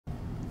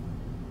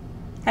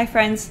Hi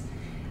friends,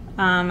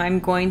 I'm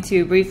going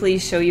to briefly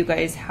show you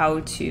guys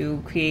how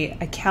to create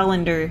a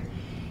calendar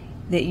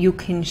that you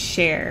can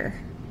share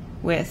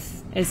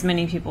with as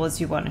many people as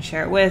you want to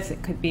share it with.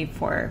 It could be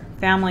for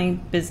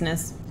family,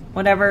 business,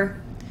 whatever.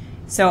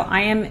 So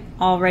I am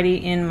already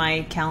in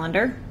my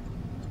calendar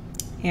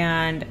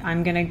and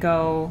I'm gonna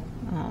go,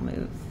 I'll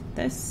move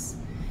this.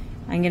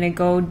 I'm gonna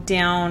go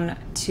down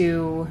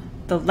to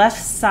the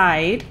left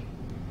side.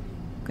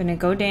 I'm gonna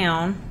go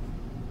down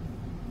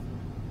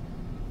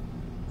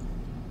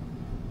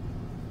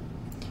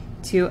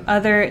to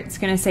other, it's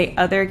going to say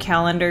other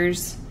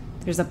calendars.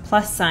 There's a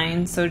plus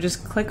sign, so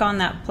just click on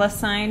that plus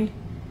sign,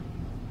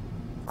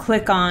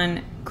 click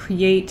on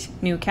create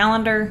new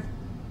calendar,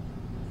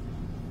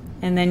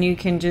 and then you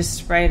can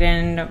just write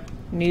in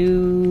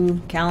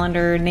new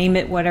calendar, name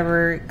it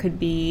whatever. It could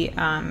be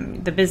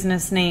the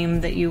business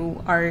name that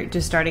you are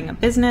just starting a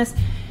business,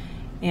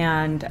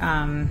 and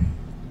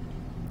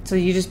so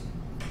you just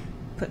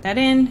put that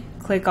in,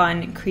 click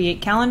on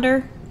create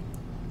calendar,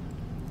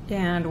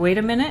 and wait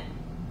a minute.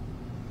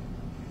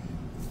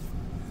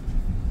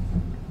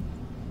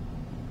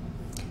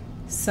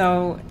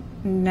 So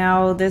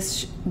now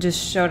this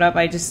just showed up.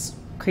 I just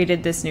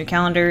created this new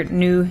calendar.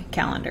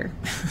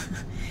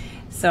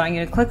 So I'm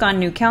going to click on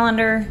new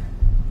calendar.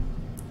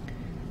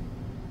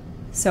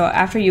 So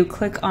after you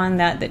click on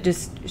that, it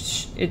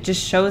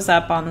just shows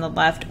up on the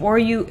left. Or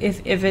you,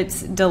 if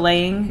it's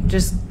delaying,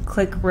 just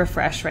click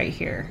refresh right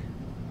here,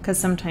 because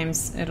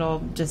sometimes it'll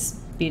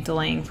just be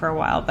delaying for a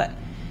while. But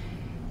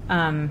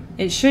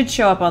it should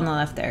show up on the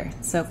left there.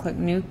 So click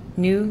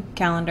new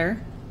calendar.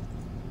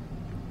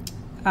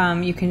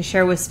 You can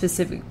share with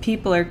specific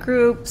people or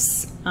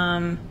groups,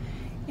 and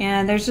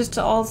there's just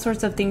all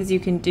sorts of things you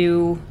can do.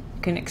 You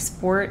can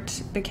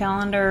export the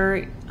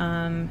calendar.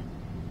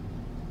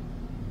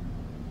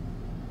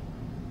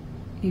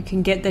 You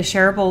can get the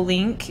shareable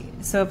link.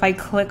 So if I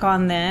click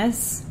on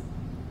this,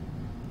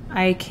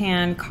 I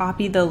can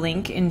copy the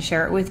link and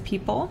share it with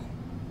people.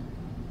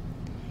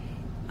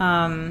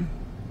 I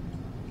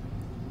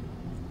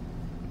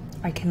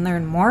can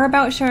learn more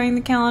about sharing the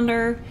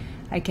calendar.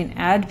 I can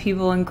add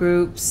people in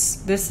groups.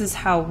 This is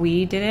how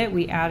we did it.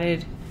 We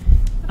added,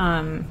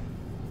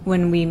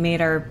 when we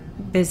made our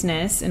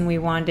business and we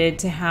wanted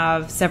to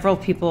have several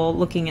people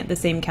looking at the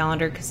same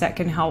calendar, because that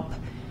can help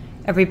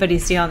everybody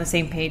stay on the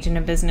same page in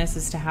a business,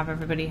 is to have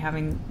everybody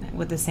having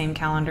with the same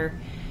calendar.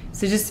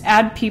 So just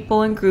add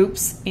people in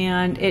groups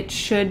and it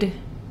should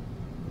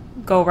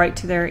go right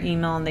to their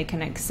email and they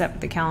can accept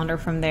the calendar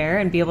from there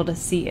and be able to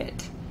see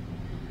it.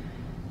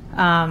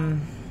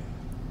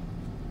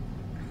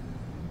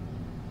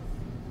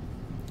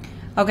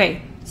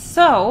 Okay,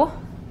 so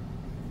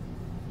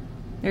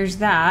there's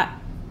that.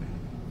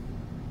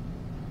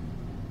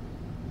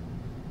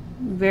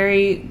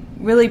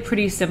 Really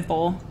pretty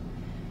simple.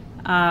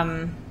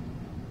 I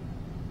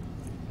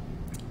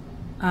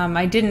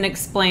didn't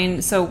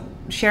explain, so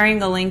sharing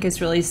the link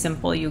is really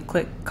simple. You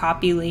click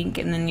copy link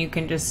and then you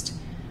can just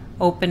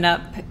open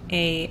up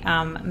a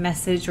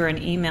message or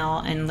an email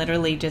and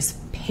literally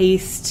just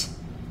paste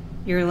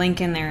your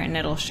link in there and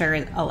it'll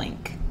share a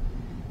link.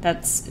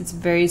 It's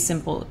very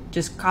simple,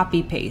 just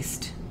copy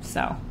paste.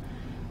 So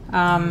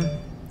to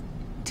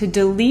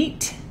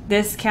delete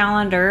this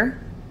calendar,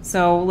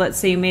 so let's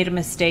say you made a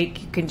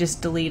mistake, you can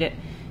just delete it.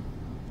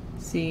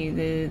 See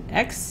the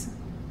X,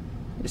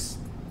 just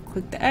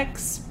click the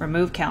X,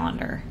 remove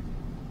calendar.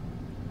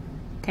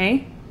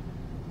 Okay.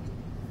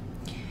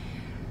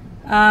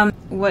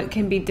 What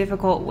can be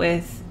difficult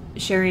with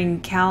sharing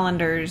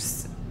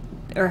calendars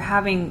or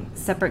having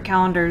separate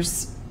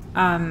calendars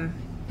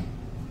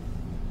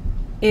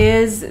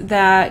is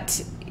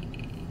that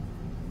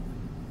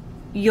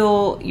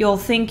you'll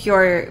think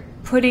you're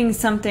putting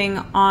something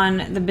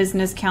on the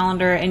business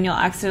calendar and you'll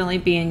accidentally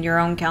be in your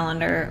own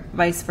calendar,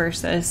 vice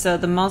versa. So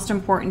the most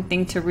important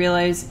thing to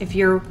realize, if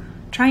you're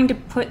trying to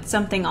put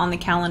something on the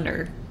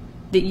calendar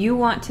that you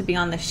want to be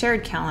on the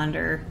shared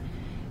calendar,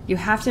 you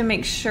have to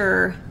make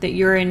sure that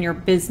you're in your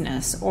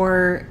business,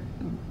 or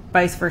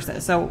vice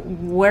versa. So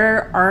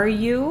where are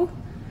you?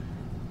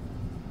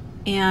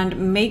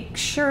 And make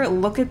sure,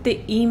 look at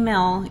the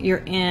email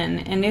you're in,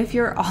 and if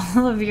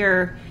all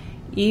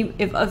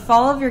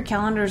of your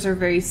calendars are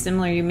very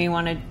similar, you may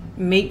want to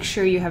make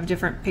sure you have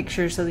different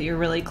pictures so that you're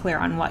really clear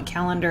on what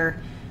calendar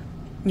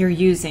you're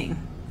using.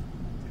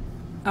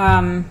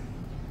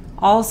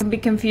 Also, be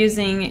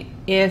confusing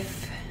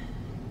if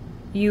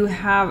you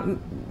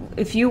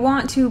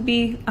want to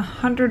be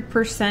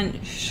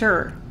 100%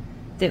 sure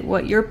that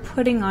what you're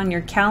putting on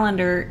your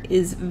calendar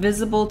is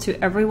visible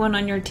to everyone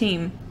on your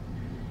team.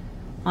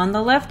 On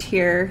the left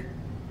here,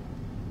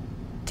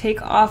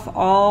 take off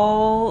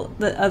all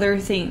the other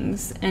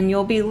things and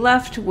you'll be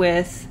left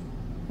with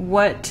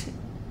what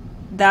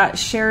that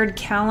shared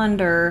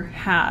calendar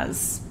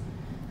has.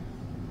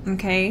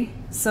 Okay,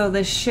 so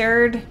the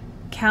shared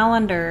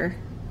calendar,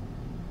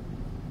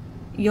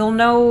 you'll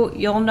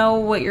know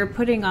what you're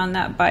putting on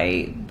that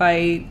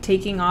by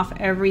taking off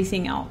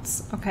everything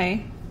else.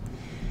 Okay,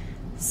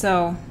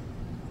 so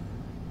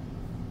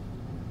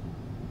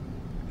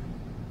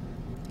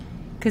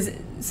Because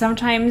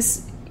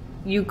sometimes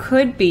you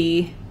could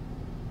be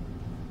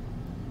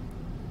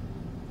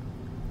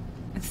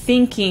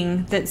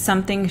thinking that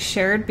something's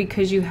shared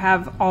because you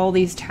have all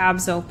these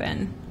tabs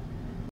open.